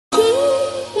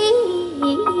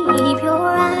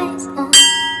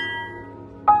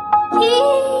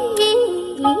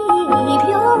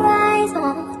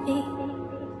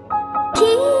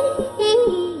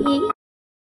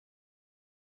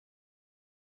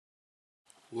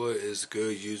What is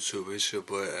good, YouTube? It's your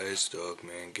boy Ice Dog,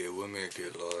 man. Get with me or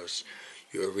get lost.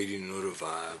 You already know the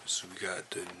vibes. We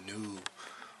got the new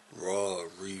Raw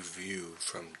review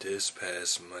from this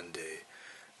past Monday.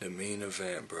 The main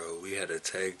event, bro. We had a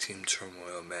tag team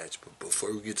turmoil match. But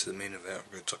before we get to the main event,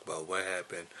 we're going to talk about what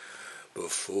happened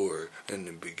before in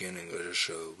the beginning of the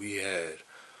show. We had,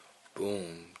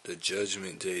 boom, the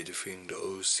Judgment Day defeating the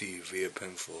OC via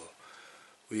pinfall.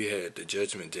 We had the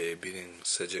Judgment Day beating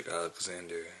Cedric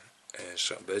Alexander and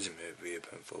Sean Benjamin via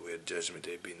pinfall. We had Judgment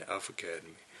Day beating the Alpha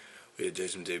Academy. We had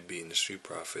Judgment Day beating the Street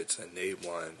Profits, and they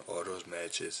won all those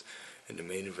matches in the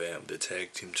main event of the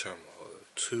Tag Team Turmoil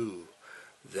to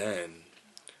then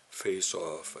face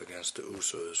off against the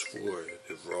Usos for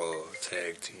the Raw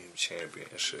Tag Team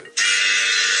Championship.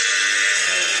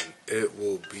 And it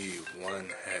will be one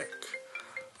heck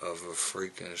of a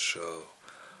freaking show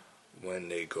when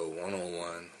they go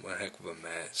one-on-one. One heck of a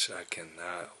match. I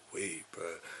cannot wait,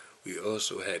 bro. We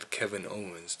also had Kevin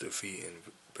Owens defeating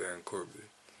Baron Corbin.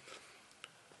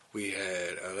 We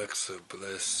had Alexa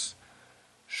Bliss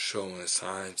showing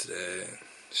signs that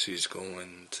she's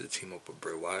going to team up with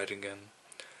Bray Wyatt again,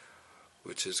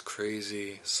 which is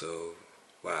crazy. So,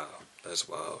 wow, that's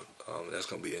wild. That's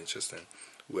going to be interesting.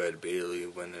 We had Bayley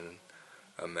winning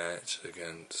a match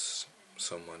against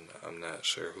someone, I'm not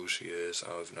sure who she is. I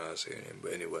don't even know how to say her name,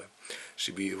 but anyway,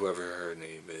 she beat whoever her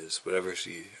name is. Whatever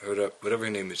her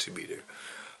name is, she beat her.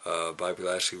 Bobby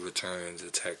Lashley returns.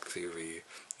 Attack Theory.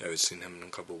 Never seen him in a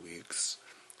couple weeks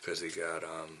because he got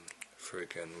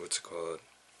freaking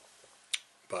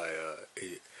by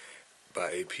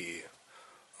AP.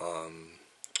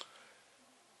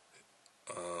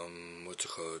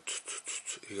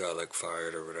 He got like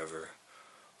fired or whatever.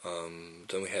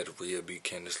 Then we had Rhea beat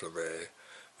Candice LeRae.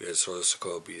 We had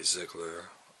icsocool beat Ziggler.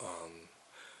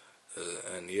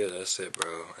 And yeah, that's it,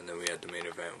 bro. And then we had the main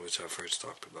event, which I first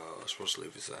talked about. I was supposed to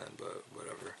leave it at, but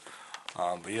whatever.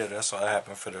 But yeah, that's all that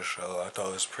happened for the show. I thought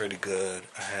it was pretty good.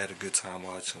 I had a good time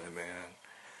watching it, man.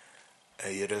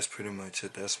 And yeah, that's pretty much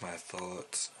it. That's my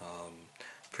thoughts.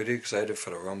 Pretty excited for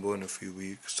the Rumble in a few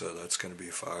weeks, so that's gonna be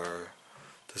fire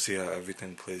to see how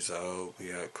everything plays out. We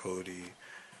got Cody.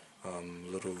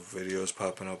 Little videos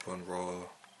popping up on Raw.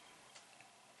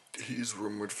 He's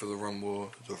rumored for the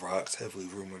Rumble. The Rock's heavily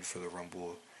rumored for the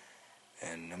Rumble.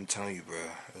 And I'm telling you, bro,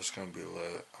 it's gonna be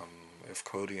lit. If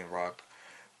Cody and Rock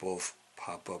both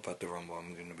pop up at the Rumble,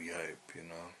 I'm gonna be hype, you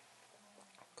know?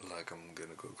 Like, I'm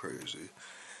gonna go crazy.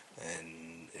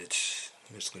 And it's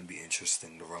gonna be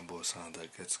interesting. The Rumble sounds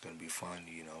like it's gonna be fun,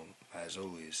 you know, as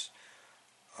always.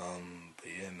 But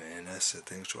yeah, man, that's it.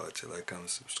 Thanks for watching. Like, comment,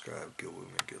 subscribe, get with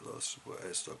me, get lost. Boy,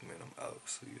 Ice Dog, man, I'm out.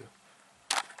 See ya.